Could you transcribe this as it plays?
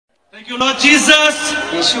Thank you, Lord Jesus.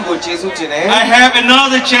 I have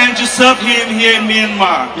another chance to serve Him here in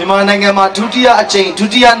Myanmar.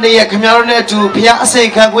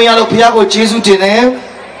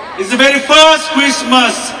 It's the very first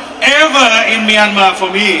Christmas ever in Myanmar for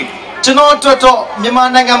me. So on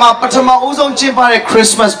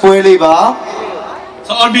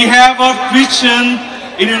behalf of Christians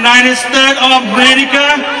in the United States of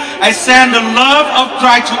America, I send the love of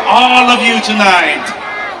Christ to all of you tonight.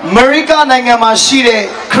 America nangama shire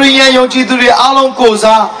Korean yongjiture along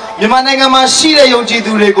koza Myanmar nangama shire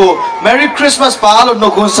yongjiture ko Merry Christmas pa lo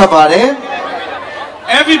nokon sabare.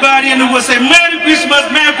 Everybody in the world say Merry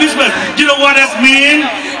Christmas, Merry Christmas. You know what that means?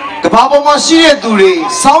 Kababoma shire dure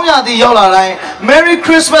sawyadi yaula dai Merry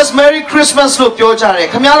Christmas, Merry Christmas lo pyo jare.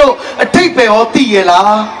 Khamya lo athaipe ho ti ye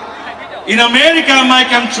la? In America, my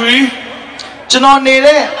country,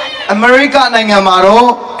 America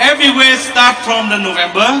everywhere start from the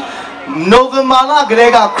November.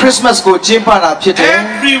 Christmas ko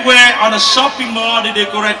everywhere on a shopping mall they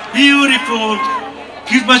decorate beautiful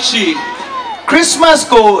Christmas tree. Christmas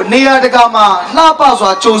ko neya daga ma hlapa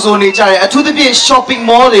swa joso ne jare athu thapin shopping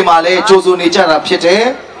mall de ma le joso ne jara phit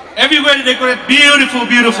de. Everywhere they decorate beautiful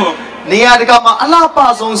neya daga ma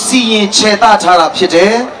alapa song si yin che ta thara phit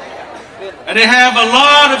de. And they have a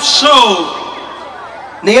lot of show.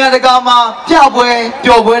 Everywhere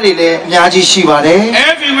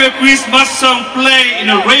Christmas song play in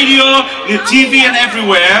the radio, in the TV and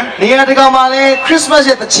everywhere. Christmas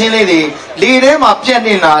at the Chile,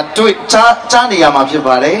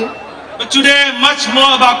 But today much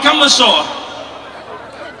more about commercial.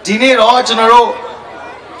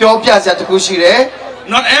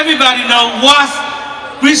 Not everybody knows what's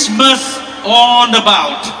Christmas all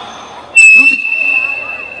about.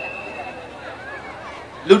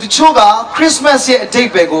 Christmas I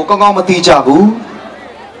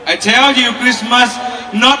tell you, Christmas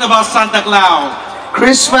not about Santa Claus.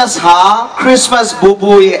 Christmas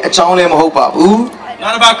bobo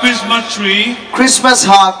not about Christmas tree. Christmas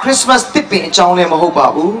tipping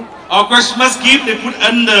or Christmas gift they put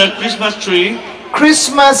under Christmas tree.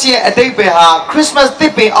 Christmas Christmas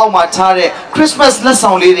tipping Christmas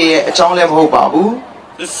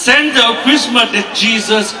The center of Christmas is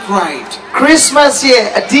Jesus Christ. Christmas More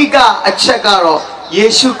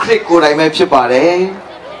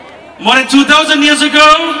than 2,000 years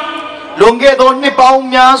ago,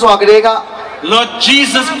 Lord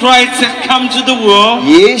Jesus Christ had come to the world.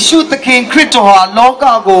 He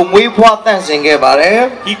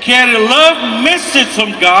carried a love message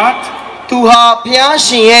from God.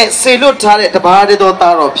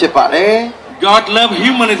 God loved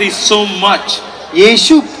humanity so much.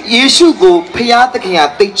 Yeshu go Payat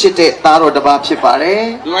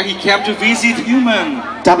He came to visit human.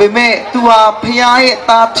 Tabime tua Payat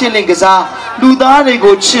Tap Chilling Gaza, Ludare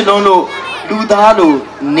go Chilono, Ludalo,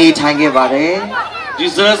 Netange Vare.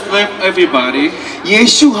 Jesus loved everybody.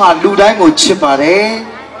 Yeshu ha Ludango Chipare.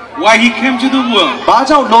 Why he came to the world?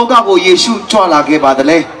 Baja Loga go Yeshu Chola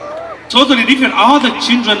Gebadale. Totally different, all the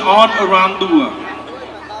children all around the world.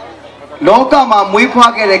 The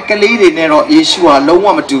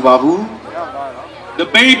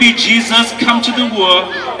baby Jesus come to the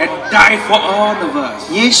world and die for all of us.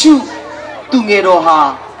 Yeshu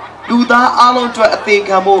Tungeroha Duda Alontra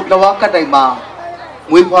Atekamo Lawakatema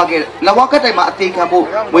Lawakatema Atekamo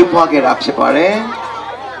Wipwagger Apsipare.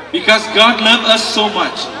 Because God loved us so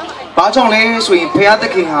much. He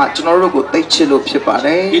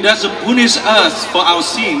doesn't punish us for our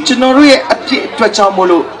sins. That's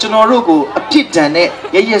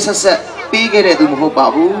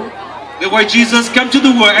why Jesus came to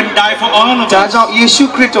the world and died for all of us.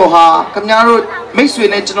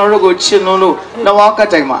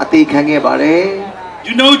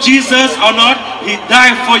 You know Jesus or not? He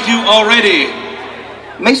died for you already.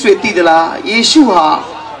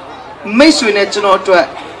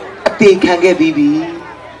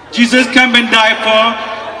 Jesus came and died for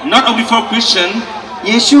not only for Christian.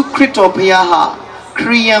 Yeshu Krito Piaha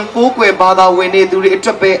Korean Kokwe Bada when they do it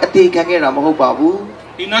a take again.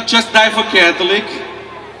 He not just died for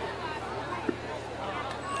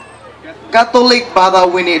Catholic Bada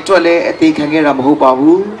when it a take again.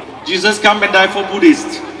 Jesus came and died for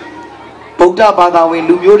Buddhist. Buddha Bada when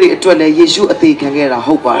Lumuri to a Yeshu a take again.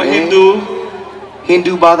 For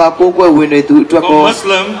Hindu Bada Kokwe when they do it.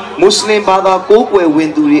 Muslim Bada Kokwe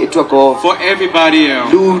when do it. For everybody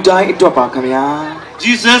else. Lu die to Pakamia.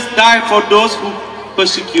 Jesus died for those who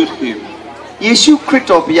persecute him. Yeshu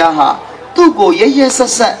Krito Piaha. To go, yes,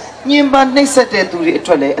 Nimba Nesate to the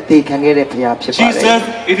Etwale, a take and get a Jesus,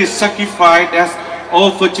 it is sacrificed as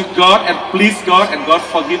offer to God and please God and God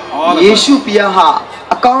forgive all of ယေ us. ရှုဘုရားဟာ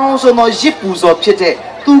အကောင်းဆုံးသောရစ်ပူဇော်ဖြစ်တဲ့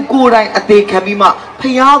သူကိုယ်တိုင်အသေးခံပြီးမှဖခ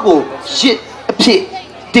င်ကိုရစ်အဖြစ်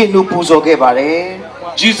တင်လို့ပူဇော်ခဲ့ပါတယ်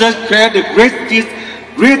Jesus created the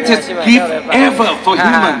greatest gift ever for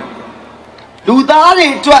human. လူသားတွေ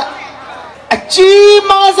အတွက်အကြီး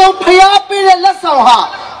မားဆုံးဖခင်ပေးတဲ့လက်ဆောင်ဟာ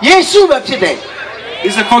ယေရှုပဲဖြစ်တယ်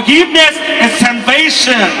It's a forgiveness and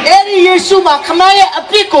salvation. အဲ့ဒီယေရှုမှာခမရဲ့အ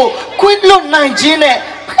ပြစ်ကိုခွင့်လွတ်နိုင်ခြင်းနဲ့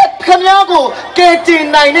ခမကိုကယ်တင်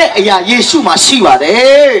နိုင်တဲ့အရာယေရှုမှာရှိပါတ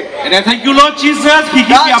ယ် And I thank you, Lord Jesus. He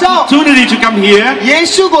gave me opportunity to come here. ယေ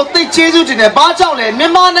ရှုကိုသိကျေးဇူးတင်တယ်ဘာကြောင့်လဲမြ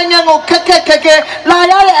န်မာနိုင်ငံကိုခက်ခဲလာ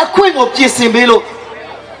ရတဲ့အခွင့်ကိုပြင်ဆင်ပေးလို့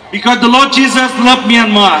Because the Lord Jesus loved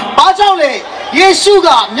Myanmar. ဘာကြောင့်လဲယေရှုက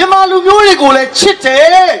မြန်မာလူမျိုးတွေကိုလည်းချစ်တ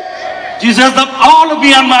ယ် Jesus loved all of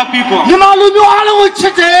Myanmar people. မြန်မာလူမျိုးအားလုံးကိုချ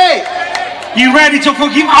စ်တယ် He ready to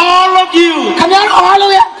forgive all of you. ခင်ဗျားတို့အား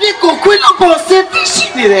လုံးရဲ့အပြစ်ကိုခွင့်လွှတ်ဖို့အစဉ်သင့်ရှိ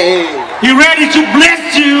နေတယ် He ready to bless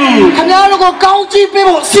you. ခင်ဗျားတို့ကိုကောင်းချီးပေး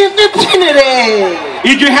ဖို့အစဉ်သင့်ဖြစ်နေတယ်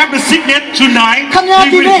If you have the sickness tonight, ခင်ဗျား He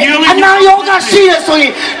ဒီ will နေ့ heal အနာရောဂါရှိ you. ရဆိုရ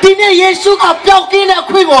င်ဒီနေ့ယေရှုကပျောက်ကင်းတဲ့အ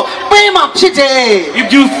ခွင့်ကိုပေးမှဖြစ်တယ် If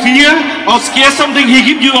you fear or scare something, He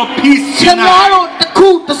give you a peace ခင်ဗျား tonight.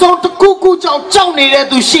 တို့တစ်စုံတစ်ခုကြောက်နေတဲ့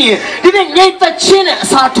သူရှိရင်ဒီနေ့ငြိမ်သက်ခြင်းနဲ့အ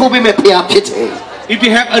စားထိုးပေးမယ်ဖခင်ဖြစ်တယ် If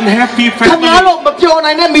you have unhappy ခင်ဗျား family, တို့မပျော်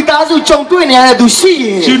နိုင်တဲ့မိသားစုကြုံတွေ့နေရတဲ့သူရှိရ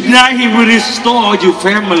င် tonight He will restore your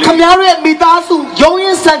family. ခင်ဗျားတို့ရဲ့မိသားစုရုံးရ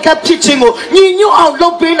င်ဆန်ခတ်ဖြစ်ခြင်းကိုညီညွတ်အောင်လု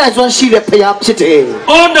ပ်ပေးနိုင်စွမ်းရှိတဲ့ဖခင်ဖြစ်တယ်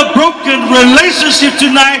All the broken relationship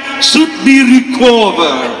tonight should be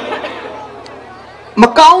recovered. မ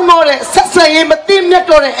ကောင်းတော့တဲ့ဆက်ဆံရေးမသိမြတ်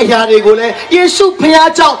တော့တဲ့အရာတွေကိုလည်းယေရှုဖခင်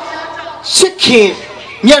ကြောင့်ရှစ်ခင်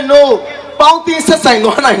မျက်နှိုးပေါင်းတင်ဆက်ဆိုင်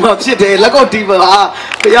သွားနိုင်မှာဖြစ်တယ်လက်ကုပ်တီးပါ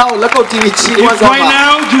ဘုရားကိုလက်ကုပ်တီးချီးမွမ်း If စမ်း right ပါ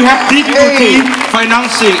now you have difficulty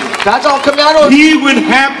financing, ဒါကြောင့်ခင်ဗျားတို့ He will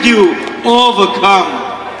help you overcome.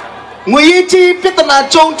 ငွေကြေးပြဿနာ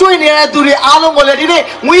ကြုံတွေ့နေတဲ့သူတွေအားလုံးကိုလည်းဒီနေ့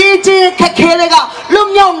ငွေကြေးခက်ခဲတွေကလွတ်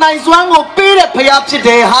မြောက်နိုင်စွမ်းကိုပေးတဲ့ဖခင်ဖြစ်တ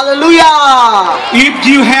ယ်ဟာလေလုယာ If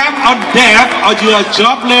you have a debt or you are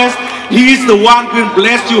jobless, He is the one who will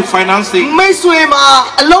bless you financing. မိတ်ဆွေမှာ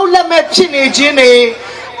အလုံးလက်မဲ့ဖြစ်နေခြင်းတွေ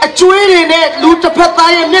အကျွေးတွေနဲ့လူတစ်ဖက်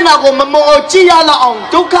သားရဲ့မျက်နှာကိုမမော်ကြည့်ရလောက်အောင်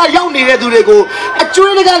ဒုက္ခရောက်နေတဲ့သူတွေကိုအ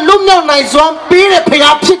ကျွေးတွေကလွတ်မြောက်နိုင်စွမ်းပေးတဲ့ဖခ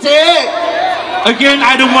င်ဖြစ်တယ် Again,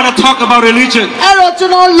 I don't want to talk about religion. အဲ့တော့ကျွ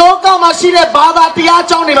န်တော်လောကမှာရှိတဲ့ဘာသာတရားအ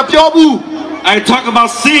ကြောင်းတွေမပြောဘူး I talk about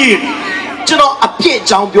sin ကျွန်တော်အပြစ်အ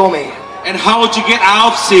ကြောင်းပြောမယ် and how to get out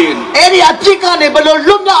of sin. အဲ့ဒီအပြစ်ကနေဘယ်လို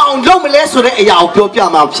လွတ်မြောက်အောင်လုပ်မလဲဆိုတဲ့အရာကိုပြော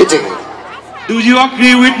ပြမှာဖြစ်တယ် Do you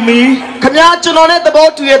agree with me? ခင်ဗျားကျွန်တော်နဲ့သဘော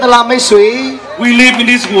တူရသလားမိတ်ဆွေ We live in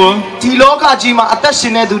this world. ဒီလောကကြီးမှာအသက်ရှ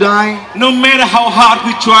င်နေသူတိုင်း No matter how hard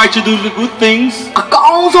we try to do the good things, အကော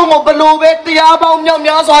င်းဆုံးကိုဘယ်လိုပဲတရားပေါင်းမြောက်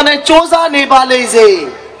များစွာနဲ့စ조사နေပါလေစေ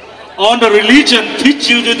all the religion teach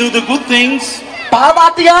you to do the good things, ဘာသာ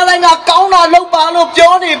တရားတိုင်းကကောင်းတာလုပ်ပါလို့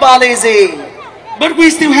ပြောနေပါလေစေ but we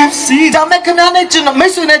still have sin. ဒါမဲ့ခင်ဗျားနဲ့ကျွန်တော်မိ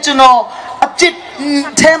တ်ဆွေနဲ့ကျွန်တော်အပြစ်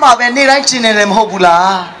ထဲမှာပဲနေတိုင်းကျင်နေတယ်မဟုတ်ဘူး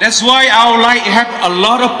လား That's why our life have a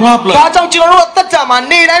lot of ဒါ problems. ကြောင့်ကျွန်တော်တို့အသက်တာမှာ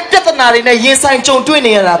နေတိုင်းပြဿနာတွေနဲ့ရင်ဆိုင်ကြုံတွေ့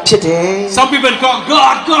နေရတာဖြစ်တယ် Some people call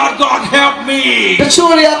God help me, တ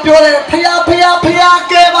ချို့တွေကပြောတယ်ဖယား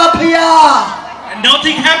ကဲပါဖယား and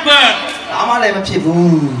nothing happened. ဘာမှလည်းမဖြစ်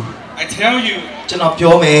ဘူး I tell you, ကျွန်တော်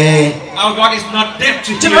ပြောမယ် our God is not deaf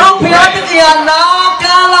to ကျွန် hear တော်ဖ your ယားတ prayer. ကယ်နာ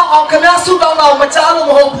ကားလောက်အောင်ခင်ဗျားဆုတောင်းတာကိုမကြားလို့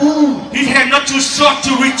မဟုတ်ဘူး His hand not too short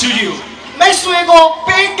to reach to you, မိတ်ဆွေကို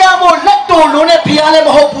ပေးကမ်းဖို့လက်တော်လုံးနဲ့ဖယားလည်းမ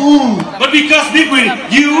ဟုတ်ဘူး but because between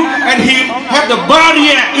you and Him have the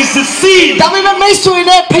barrier is the sin. ဒါပေမဲ့မိတ်ဆွေ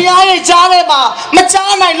နဲ့ဖယားရဲ့ကြားထဲမှာမ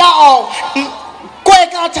ကြားနိုင်လောက်အောင်ကွယ်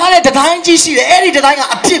ကာထားတဲ့တတိုင်းကြီးရှိတယ်အဲ့ဒီတတိုင်းက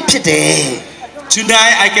အပြစ်ဖြစ်တယ်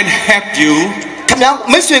Tonight I can help you. ခင်ဗျား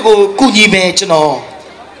မိတ်ဆွေကိုကူညီမယ်ကျွန်တော်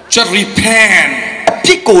Just repent. အပြ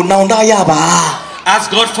စ်ကိုနောင်တရပါ Ask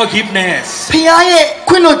God forgiveness. ဖခင်ရဲ့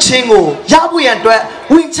ခွင့်လွှတ်ခြင်းကိုရဖို့ရန်အတွက်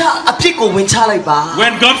ဝင်ချအပြစ်ကိုဝင်ချလိုက်ပါ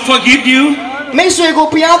When God forgive you, မိတ်ဆွေကို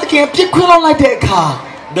ဘုရားသခင်ပြစ်ခွင့်လုပ်လိုက်တဲ့အခါ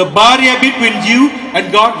the barrier between you and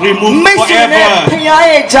God remove မိတ်ဆွေနဲ့ဖ forever. ခင်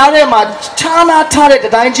ရဲ့ကြားထဲမှာခြားနာထားတဲ့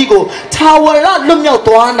တိုင်းကြီးကိုထာဝရလွတ်မြောက်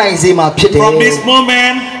သွားနိုင်စေမှာဖြစ်တယ် From this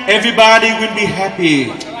moment, everybody will be happy.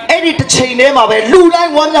 အဲ့ဒီတစ်ချိန်တည်းမှာပဲလူတို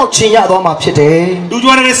င်းဝမ်းမြောက်ခြင်းရသွားမှာဖြစ်တယ် Do you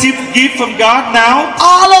want to receive gift from God now?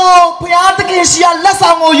 အားလုံးဘုရားသခင်ရှိရာလက်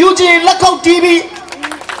ဆောင်ကိုယူခြင်းလက်ခုပ်တီးပြီး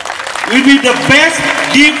Will be the best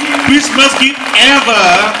gift, Christmas gift ever.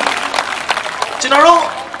 ကျွန်တော်တို့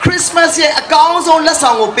Christmas ရဲ့အကောင်းဆုံးလက်ဆော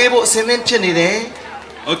င်ကိုပေးဖို့အစဉ်သင့်ဖြစ်နေတယ်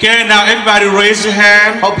Okay, now everybody raise your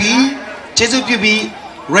hand. ဟုတ်ပြီကျေးဇူးပြုပြီး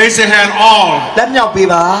Raise your hand all. လက်မြောက်ပေး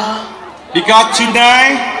ပါ Because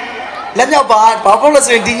tonight, လက်မြောက်ပါဘာဖြစ်လို့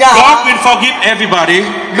ဆိုရင်ဒီည God will forgive everybody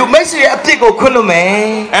လူမိတ်ဆွေအပြစ်ကိုခွင့်လွှတ်မယ်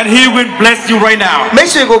and He will bless you right now မိတ်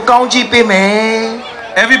ဆွေကိုကောင်းချီးပေးမယ်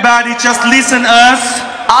everybody just listen us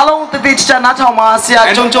အားလုံးတတိချာနားထောင်ပါဆရာ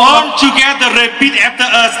ကျုံကျုံ all together repeat after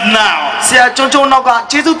us now ဆရာကျုံကျုံနောက်က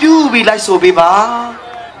ကျေးဇူးပြုပြီးလိုက်ဆိုပေးပါ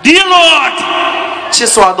Dear Lord ချစ်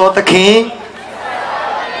စွာသောသခင်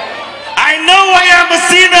I know I am a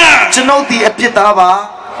sinner ကျွန်ုပ်ဒီအပြစ်သားပါ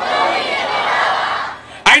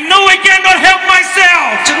I know I cannot help myself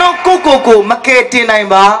ကျွန်ုပ်ကိုမကယ်တင်နိုင်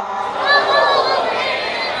ပါ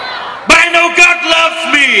but I know God loves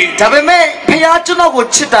me ဒါပေမဲ့ဖခင်ကျွန်တော်ကို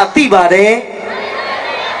ချစ်တာသိပါတယ်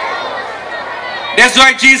That's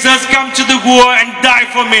why Jesus come to the world and die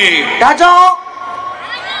for me ဒါကြောင့်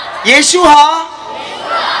ယေရှုဟာ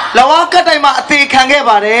လဝကတိုင်မှာအသေးခံခဲ့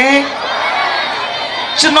ပါတယ်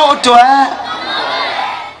ကျွန်တော်အတွက်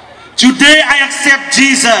Today I accept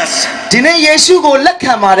Jesus ဒီနေ့ယေရှုကိုလက်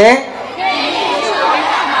ခံပါတယ်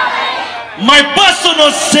My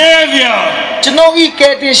personal savior ကျွန်တော်ဤက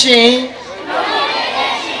ယ်တင်ရှင်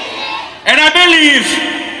and I believe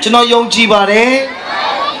ကျွန်တော်ယုံကြည်ပါတယ်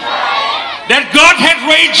that God had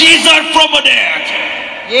raised Jesus from the dead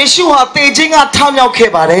ယေရှုဟာသေခြင်းကထမြောက်ခဲ့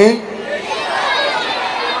ပါတယ်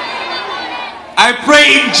I pray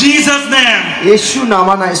in Jesus name ယေရှုနာမ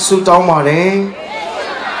၌ဆုတောင်းပါတယ်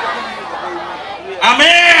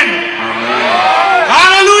Amen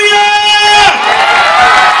Hallelujah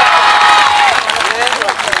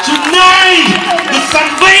Tonight the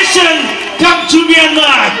salvation come to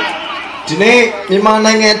Myanmar ဒီနေ့မြန်မာ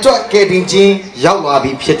နိုင်ငံအတွက်ကယ်တင်ခြင်းရောက်လာ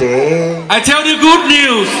ပြီဖြစ်တယ် I tell you good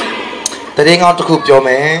news တရင်ကောင်းတစ်ခုပြောမ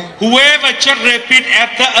ယ် Whoever just repeat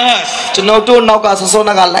after us ကျွန်တော်တို့နောက်ကဆောစော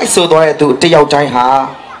နာကလိုက်ဆိုသွားတဲ့သူတယောက်တိုင်းဟာ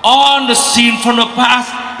on the sin from the past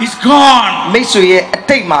is gone မိတ်ဆွေရဲ့အ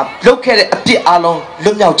တိတ်မှာလုပ်ခဲ့တဲ့အပြစ်အလုံး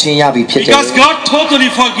လွတ်မြောက်ခြင်းရပြီဖြစ်တယ် because God totally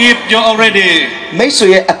forgive you already မိတ်ဆွေ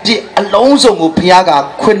ရဲ့အပြစ်အလုံးစုံကိုဘုရားက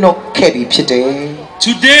ခွင့်လွှတ်ခဲ့ပြီဖြစ်တယ်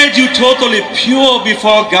Today you totally pure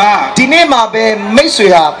before God ဒီနေ့မှာပဲမိတ်ဆွေ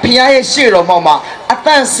ဟာဘုရားရဲ့ရှေ့တော်မှာအသ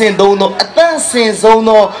န့်စင်ဆုံး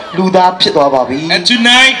သောလူသားဖြစ်သွားပါပြီ and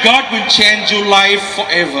tonight God will change your life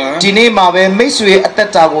forever ဒီနေ့မှာပဲမိတ်ဆွေရဲ့အသက်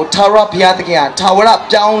တာကိုထာဝရဘုရားသခင်ကထာဝရ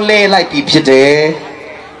ပြောင်းလဲလိုက်ပြီဖြစ်တယ်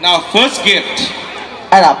Now first gift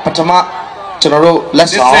အဲ့ဒါပထမကျွန်တော်တို့လက်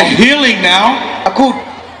this ဆောင် is a healing now အခု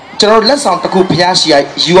ကျွန်တော်လက်ဆောင်တစ်ခုဘုရားရှိခိုး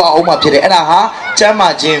ယူအောင်မှာဖြစ်တယ်အဲ့ဒါဟာကျမ်းမာ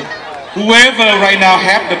ခြင်း Whoever right now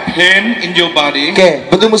have the pain in your body ကဲ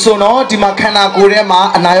ဘယ်သူမဆိုတော့ဒီမှာခန္ဓာကိုယ်ထဲမှာ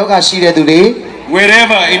အနာရောဂါရှိတဲ့သူတွေ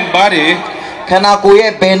wherever in body ခန္ဓာကိုယ်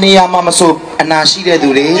ရဲ့ဘယ်နေရာမှာမဆိုအနာရှိတဲ့သူ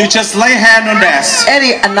တွေ you just lay hand on that အဲ့ဒီ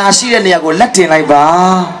အနာရှိတဲ့နေရာကိုလက်တင်လိုက်ပါ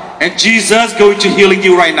and Jesus going to healing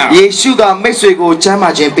you right now ယေရှုကမိတ်ဆွေကိုကျမ်းမာ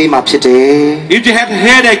ခြင်းပေးမှာဖြစ်တယ် if you have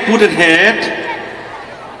headache put it head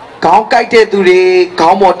ခေါင်းကိုက်တဲ့သူတွေခေါ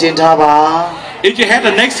င်းပေါ်တင်ထားပါ if you have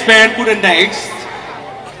the next pain put it next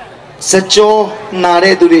စကြောနာ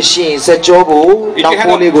တဲ့သူတွေရှိရင်စကြောကို if နောက် you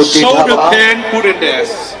ကို have လေးကို a တင်ထား shoulder ပါ pain put it there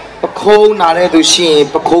ပခုံးနာတဲ့သူရှိရင်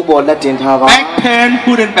ပခုံးပေါ်လက်တင်ထားပါ back pain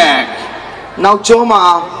put it back နောက်ကျောမှာ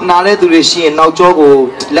နာတဲ့သူတွေရှိရင်နောက်ကျောကို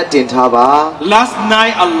လက်တင်ထားပါ last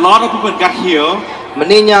night a lot of people got healed မ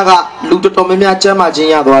နေ့ညကလူတော်တော်များများကျမ်းမာခြင်း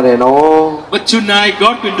ရသွားတယ်နော် but tonight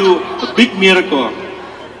God will do a big miracle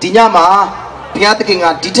ဒီညမှာဘုရားသခင်က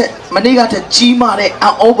ဒီထက်မနေ့ကထက်ကြီးမားတဲ့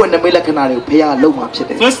အံ့ဩဖွယ်နမိတ်လက္ခဏာတွေကိုဘုရားကလုပ်မှာဖြစ်တ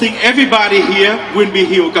ယ် first thing everybody here will be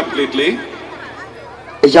healed completely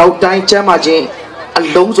အရောက်တိုင်းကျမ်းမာခြင်းအ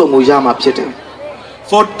လုံးစုံကိုရမှာဖြစ်တယ်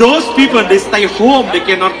for those people they stay home they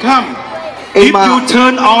cannot come if Amen. you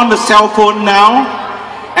turn on the cell phone now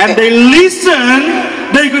and they listen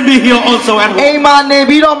they could be healed also at home အိမ်မှာနေ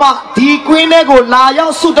ပြီးတော့မှဒီကွင်းထဲကိုလာရော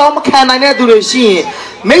က်ဆုတောင်းမခံနိုင်တဲ့သူတွေရှိရင်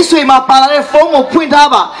မိတ်ဆွေမှာပါလာတဲ့ဖုန်းကိုဖွင့်ထား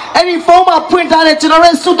ပါအဲ့ဒီဖုန်းမှာဖွင့်ထားတဲ့ကျွန်တော်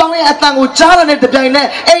ရဲ့ဆုတောင်းရဲ့အတန်ကိုကြားရတဲ့တပြိုင်နက်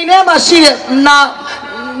အိမ်ထဲမှာရှိတဲ့နာ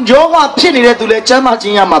ယောဂဖြစ်နေတဲ့သူလည်းကျမ်းမာခြ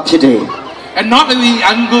င်းရမှာဖြစ်တယ် and not only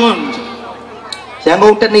Yangon ရန်ကု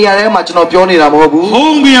န်တနေရာထဲမှာကျွန်တော်ပြောနေတာမဟုတ်ဘူး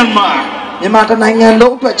whole Myanmar မြန်မာတနိုင်ငံ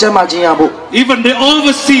လုံးအတွက်ကျမ်းမာခြင်းရဖို့ even the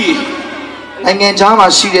overseas နိုင်ငံခြားမှာ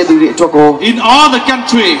ရှိတဲ့သူတွေအတွက်ကို in all the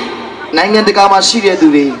country နိုင်ငံတကာမှာရှိတဲ့သူ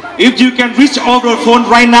တွေ if you can reach over the phone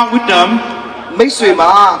right now with them မိတ်ဆွေမှာ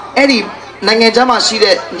အဲ့ဒီနိုင်ငံခြားမှာရှိ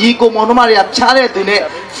တဲ့ညီကိုမောင်နှမတွေကဖြားတဲ့သူနဲ့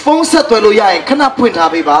ဖုန်းဆက်သွယ်လို့ရရင်ခဏဖွင့်ထား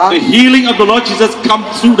ပေးပါ the healing of the Lord Jesus come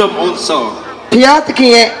through them also ဘုရားသခ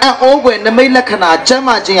င်ရဲ့အံ့ဩဖွယ်နမိတ်လက္ခဏာကျမ်း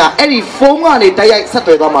မာခြင်းဟာအဲ့ဒီဖုန်းကနေတိုက်ရိုက်ဆက်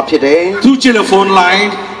သွယ်သွားမှာဖြစ်တယ် through telephone line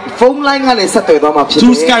ဖုန်းလိုင်းကနေဆက်သွယ်သွားမှာဖြစ်တယ်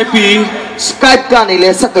through Skype ကနေလ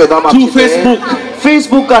ည်းဆက်သွယ်သွားမှာဖြစ်တယ် through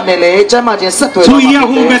Facebook ကနေလည်းကျမ်းမာခြင်းဆက်သွယ်သွားမှာ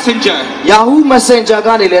through ဖြစ်တယ် Yahoo Messenger Yahoo Messenger က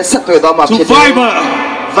နေလည်းဆက်သွယ်သွားမှာဖြစ်တယ် through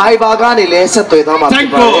Viber ကနေလည်းဆက်သွယ်သွားမှာဖြစ်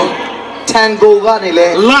ပါတယ် Tango ကနေလ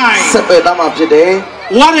ည်းဆက်သွယ်သွားမှာဖြစ်တယ်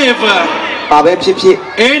whatever, ဘာပဲဖြစ်ဖြစ်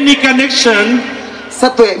any connection ဆ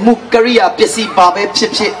က်သွယ်မှုကရိယာပစ္စည်းဘာပဲဖြ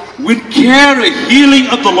စ်ဖြစ် will carry healing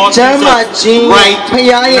of the Lord ကျမ်းမာခြင်း Jesus right ဖခင်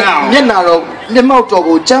ရဲ့မျက် now. နာတော်မျက်မှောက်တော်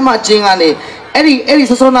ကိုကျမ်းမာခြင်းကနေအဲ့ဒီ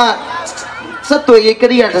ဆောနာဆက်သွယ်ရေးက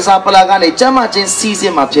ရိယာတစားပလာကနေကျမ်းမာခြင်းစီးစ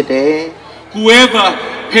င်းမှာဖြစ်တယ် Whoever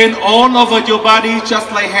pain all over your body, just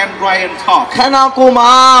like hand dry and talk. ခန္ဓာကိုယ်မှာ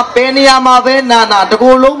ဘယ်နေရာမှာပဲနာတ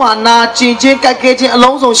ကိုယ်လုံးမှာနာကျင်ခြင်းကြိုက်ခဲခြင်းအ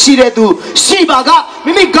လုံးစုံရှိတဲ့သူရှိပါက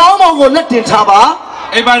မိမိခေါင်းပေါ်ကိုလက်တင်ထားပါ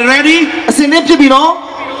Everybody ready? အစဉ်သင့်ဖြစ်ပြီနော်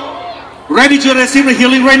Ready to receive the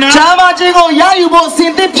healing right now? ကျမ်းမာခြင်းကိုရယူဖို့အစ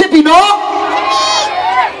ဉ်သင့်ဖြစ်ပြီနော်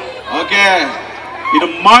Okay. In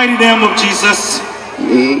the mighty name of Jesus,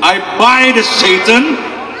 I bind Satan,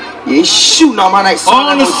 ယေရှုနာမ၌ all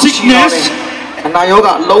the sickness, အနာရော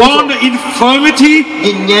ဂါအလုံးစုံ all the infirmity. ည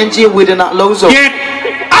ဉ့်ညမ်းခြင်းဝေဒနာအလုံးစုံ Get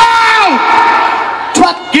out! ထွ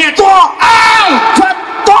က် Get သွား out! ထွက်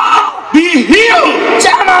သွား Be healed ကျ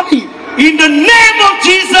မ်းမာပြီ in the name of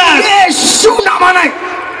Jesus. ယေရှုနာမ၌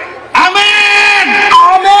 Amen. အာ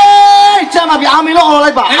မင်ကျမ်းမာပြီအာမင်လို့အော်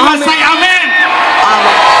လိုက်ပါ Everyone say amen. အာမ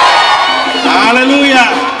င် Hallelujah. Hallelujah.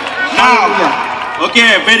 Now,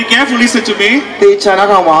 okay, very careful. Listen to me. တေချာနာ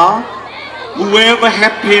ထောင်ပါ Whoever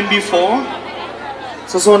had pain before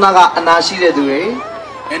စောနာကအနာရှိတဲ့သူတွေ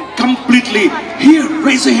and completely here,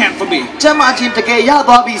 raise your hand for me. ကျမ်းမာခြင်းတကယ်ရ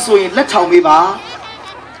သွားပြီဆိုရင်လက်ထောင်ပေးပါ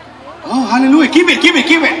Oh, hallelujah. Keep it, keep it,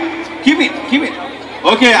 keep it. Keep it, keep it.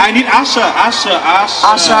 Okay, I need Asha.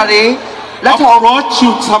 အာရှာတွေလက်ထောင် Approach to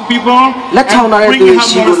some people လက်ထောင်လာ and တဲ့ bring သူတွေ him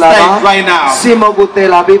ရှိ on လို့လာပါ stage right now. စင်မောကိုတည်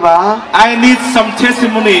လာပေးပါ I need some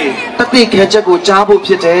testimony. တတိခဲချက်ကိုကြားဖို့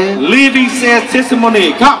ဖြစ်တယ် Living says testimony.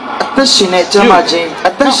 Come. အသက်ရှင်တဲ့ကျမ်းမာခြင်း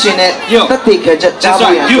အသက်ရှင်တဲ့တတိခဲချက်ကြား That's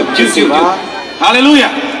ဖို့ရ right. န် You. ဖြစ်ပါ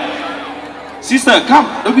Hallelujah. Sister, come.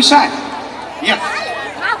 Don't be shy. Yes.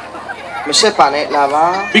 မရှက်ပါနဲ့လာပါ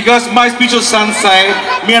Because my spiritual son said,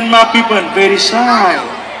 Myanmar people are very shy.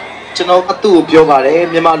 ကျွန်တော်အတူကိုပြောပါတယ်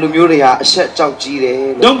မြန်မာလူမျိုးတွေဟာအဆက်ကြောက်ကြီးတယ်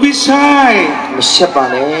လို့ Don't be shy. မရှက်ပါ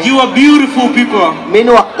နဲ့ You are beautiful people. မင်း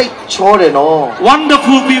တို့ကတိတ်ချောတယ်နော်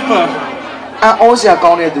Wonderful people. အော်စရာ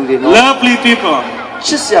ကောင်းတဲ့သူတွေနော် Lovely people. ချ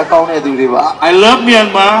စ်စရာကောင်းတဲ့သူတွေပါ I love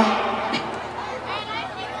Myanmar.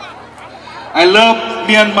 I love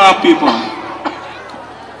Myanmar people.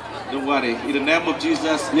 Don't worry. In the name of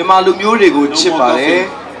Jesus. မြန်မာလူမျိုးတွေကိုချစ်ပါတယ်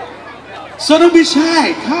So don't be shy.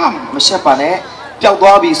 Come. မရှက်ပါနဲ့ပျောက်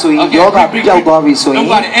သွားပြီဆိုရင်ယောဂပျောက်သွားပြီဆိုရင်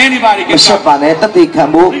Don't worry. Anybody မ can ရှက် come. ပါနဲ့တတိခံ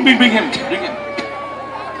ဖို့ Bring him. Bring him.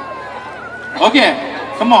 Okay.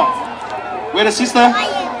 Come on. Where the sister?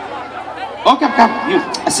 Oh, come. You.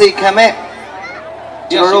 အစိခံမဲ့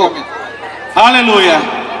ကျွန်တော်တို့ Hallelujah.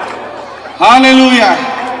 Hallelujah.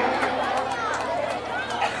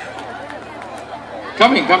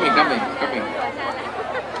 Coming.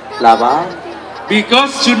 လာပါ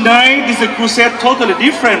Because tonight is a crusade totally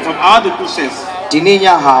different from other crusades. ဒီနေ့ည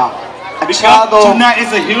ဟာအခြား Because သော tonight is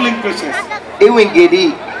a healing crusade. ဧဝံဂေလိ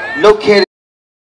လုတ်ခဲ့